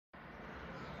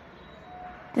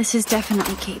This is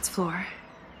definitely Kate's floor.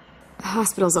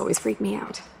 Hospitals always freak me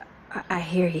out. I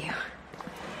hear you.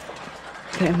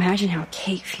 But imagine how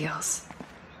Kate feels.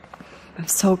 I'm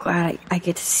so glad I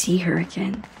get to see her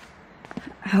again.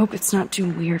 I hope it's not too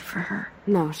weird for her.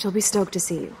 No, she'll be stoked to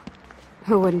see you.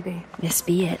 Who wouldn't be? This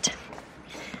be it.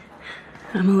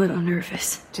 I'm a little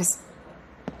nervous. Just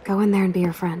go in there and be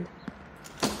your friend.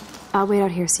 I'll wait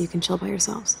out here so you can chill by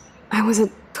yourselves. I was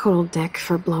a total dick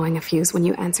for blowing a fuse when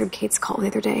you answered Kate's call the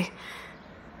other day.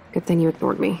 Good thing you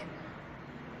ignored me.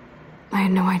 I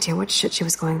had no idea what shit she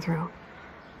was going through.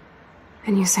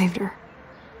 And you saved her.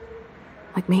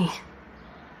 Like me.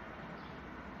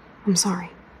 I'm sorry.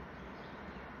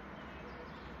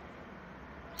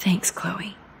 Thanks,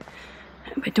 Chloe.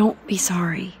 But don't be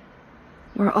sorry.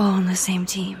 We're all on the same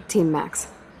team. Team Max.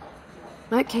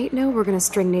 Let Kate know we're gonna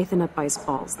string Nathan up by his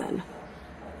balls then.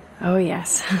 Oh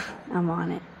yes, I'm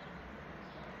on it.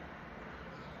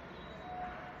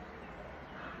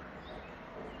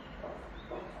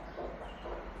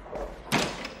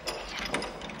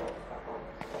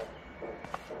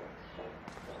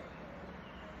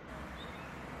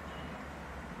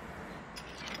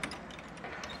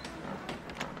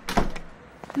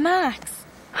 Max!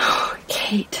 Oh,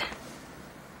 Kate.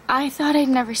 I thought I'd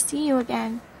never see you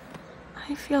again.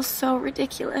 I feel so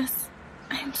ridiculous.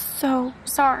 I'm so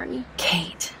sorry.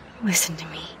 Kate, listen to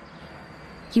me.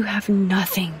 You have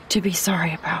nothing to be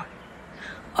sorry about.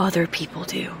 Other people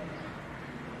do.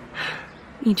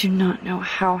 You do not know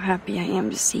how happy I am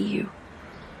to see you.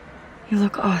 You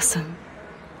look awesome.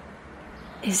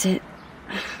 Is it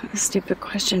a stupid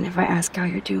question if I ask how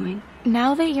you're doing?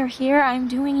 Now that you're here, I'm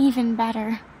doing even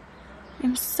better.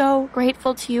 I'm so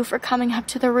grateful to you for coming up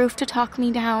to the roof to talk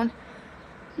me down.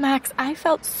 Max, I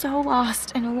felt so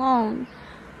lost and alone.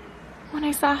 When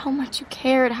I saw how much you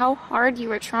cared, how hard you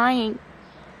were trying,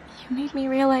 you made me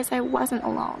realize I wasn't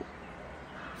alone.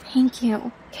 Thank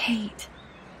you. Kate,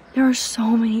 there are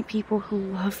so many people who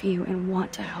love you and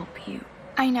want to help you.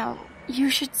 I know. You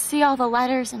should see all the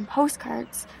letters and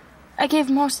postcards. I gave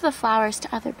most of the flowers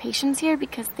to other patients here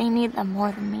because they need them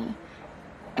more than me.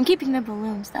 I'm keeping the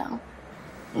balloons, though.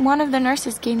 One of the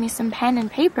nurses gave me some pen and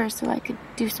paper so I could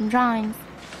do some drawings.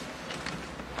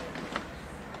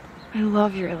 I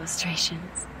love your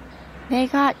illustrations. They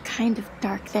got kind of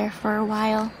dark there for a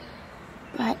while.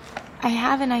 But I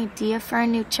have an idea for a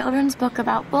new children's book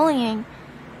about bullying.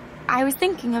 I was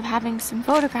thinking of having some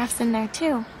photographs in there,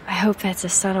 too. I hope that's a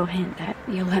subtle hint that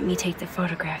you'll let me take the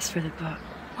photographs for the book.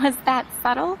 Was that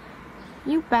subtle?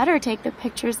 You better take the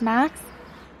pictures, Max.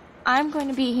 I'm going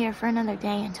to be here for another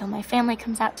day until my family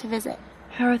comes out to visit.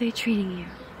 How are they treating you?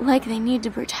 Like they need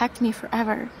to protect me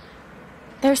forever.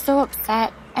 They're so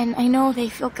upset, and I know they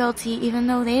feel guilty even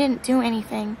though they didn't do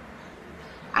anything.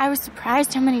 I was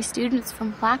surprised how many students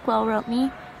from Blackwell wrote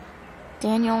me.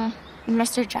 Daniel,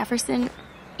 Mr. Jefferson,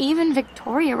 even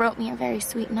Victoria wrote me a very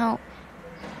sweet note.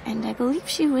 And I believe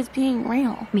she was being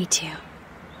real. Me too.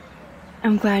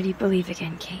 I'm glad you believe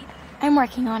again, Kate. I'm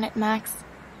working on it, Max.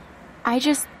 I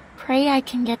just pray I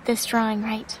can get this drawing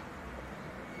right.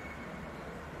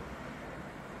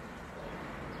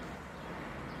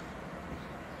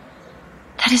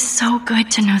 That is so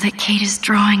good to know that Kate is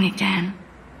drawing again.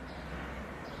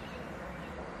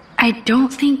 I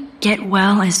don't think get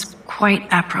well is quite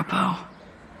apropos.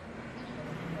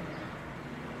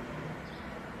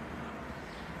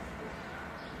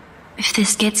 If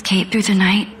this gets Kate through the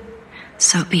night,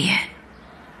 so be it.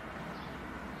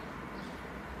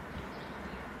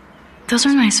 Those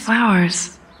are nice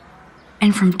flowers.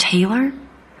 And from Taylor?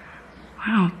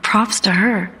 Wow, props to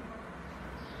her.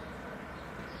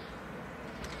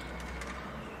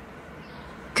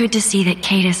 Good to see that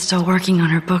Kate is still working on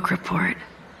her book report.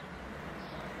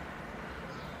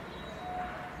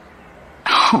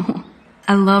 Oh,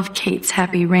 I love Kate's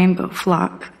happy rainbow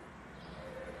flock.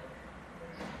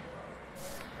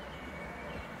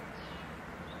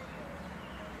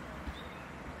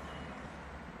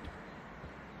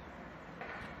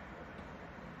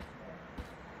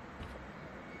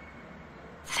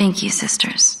 Thank you,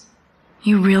 sisters.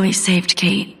 You really saved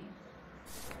Kate.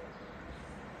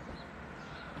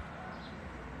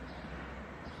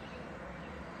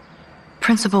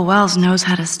 Principal Wells knows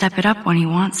how to step it up when he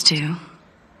wants to.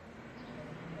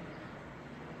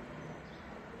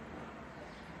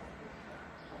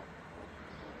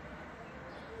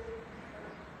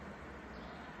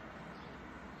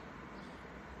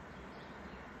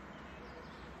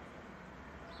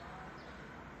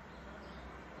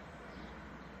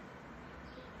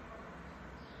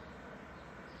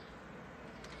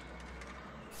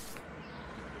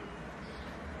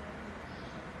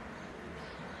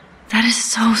 That is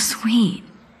so sweet.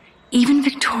 Even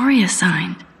Victoria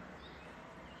signed.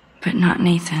 But not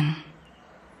Nathan.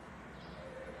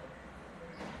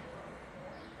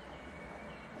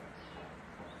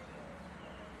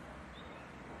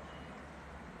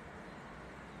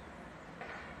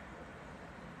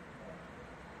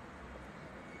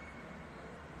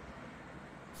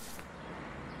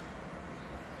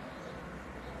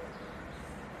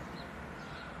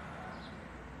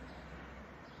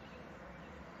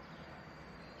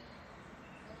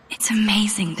 It's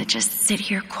amazing to just sit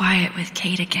here quiet with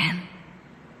Kate again.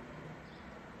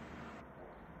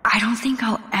 I don't think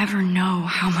I'll ever know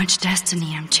how much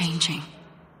destiny I'm changing.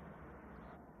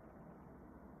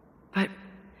 But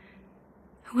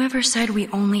whoever said we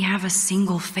only have a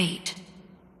single fate?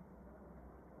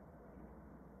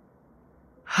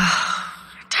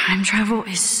 Time travel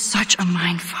is such a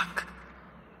mindfuck.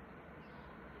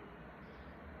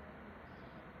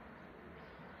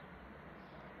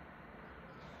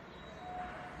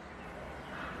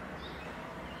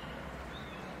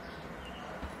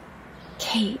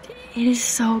 Kate, it is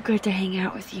so good to hang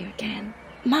out with you again.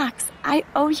 Max, I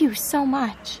owe you so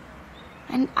much.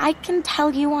 And I can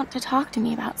tell you want to talk to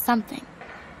me about something.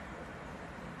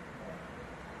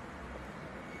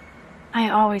 I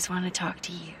always want to talk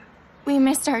to you. We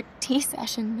missed our tea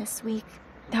session this week.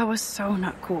 That was so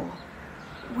not cool.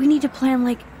 We need to plan,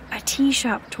 like, a tea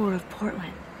shop tour of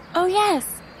Portland. Oh,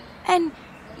 yes. And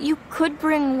you could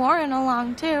bring Warren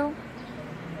along, too.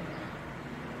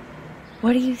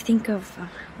 What do you think of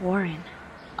Warren?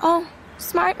 Oh,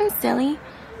 smart and silly.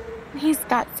 He's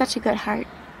got such a good heart.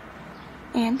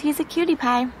 And he's a cutie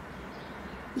pie.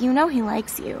 You know he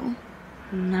likes you.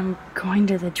 I'm going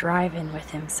to the drive-in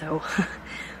with him, so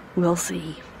we'll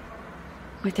see.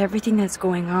 With everything that's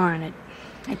going on,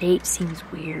 a date seems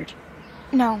weird.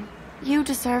 No, you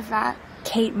deserve that.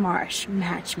 Kate Marsh,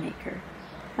 matchmaker.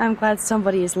 I'm glad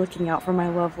somebody is looking out for my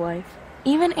love life.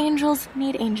 Even angels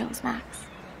need angels, Max.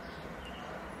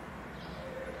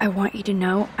 I want you to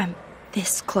know I'm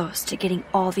this close to getting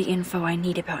all the info I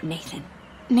need about Nathan.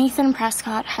 Nathan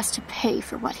Prescott has to pay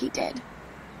for what he did.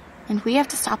 And we have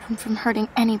to stop him from hurting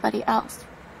anybody else.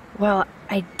 Well,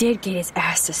 I did get his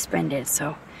ass suspended,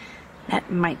 so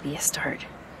that might be a start.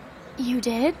 You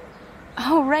did?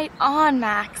 Oh, right on,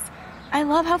 Max. I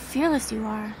love how fearless you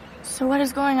are. So what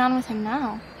is going on with him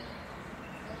now?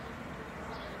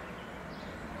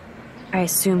 I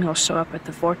assume he'll show up at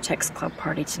the Vortex Club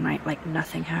party tonight like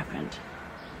nothing happened.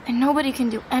 And nobody can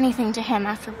do anything to him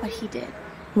after what he did.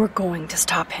 We're going to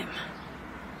stop him.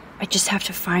 I just have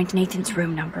to find Nathan's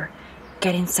room number,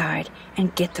 get inside,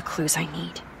 and get the clues I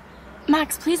need.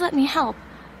 Max, please let me help.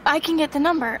 I can get the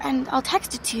number, and I'll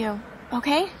text it to you,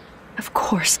 okay? Of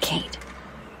course, Kate.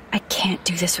 I can't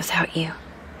do this without you.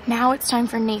 Now it's time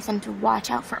for Nathan to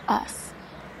watch out for us.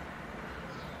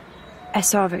 I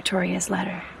saw Victoria's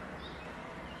letter.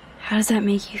 How does that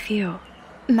make you feel?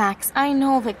 Max, I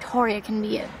know Victoria can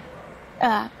be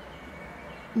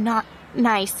not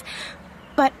nice,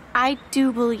 but I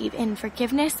do believe in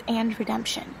forgiveness and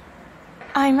redemption.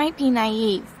 I might be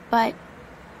naive, but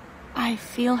I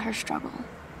feel her struggle.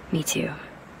 Me too.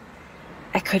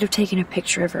 I could have taken a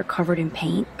picture of her covered in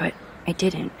paint, but I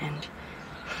didn't, and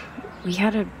we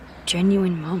had a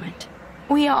genuine moment.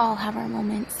 We all have our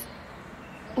moments.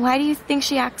 Why do you think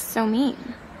she acts so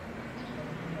mean?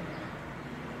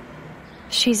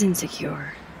 She's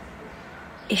insecure.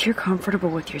 If you're comfortable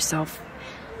with yourself,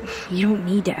 you don't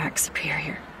need to act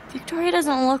superior. Victoria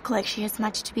doesn't look like she has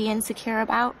much to be insecure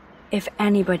about. If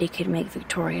anybody could make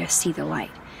Victoria see the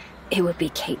light, it would be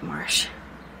Kate Marsh.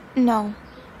 No.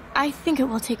 I think it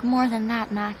will take more than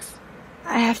that, Max.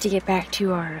 I have to get back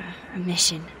to our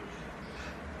mission.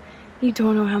 You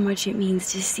don't know how much it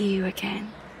means to see you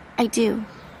again. I do.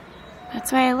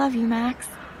 That's why I love you, Max.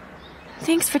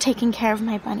 Thanks for taking care of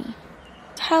my bunny.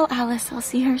 Tell Alice I'll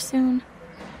see her soon.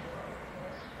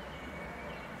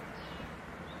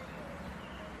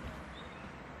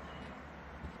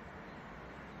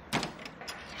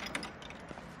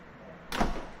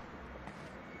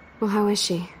 Well, how is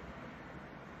she?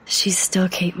 She's still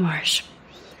Kate Marsh.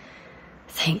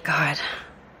 Thank God.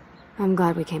 I'm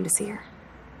glad we came to see her.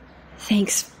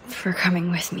 Thanks for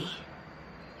coming with me.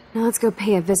 Now let's go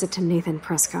pay a visit to Nathan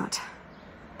Prescott.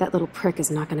 That little prick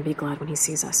is not going to be glad when he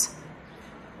sees us.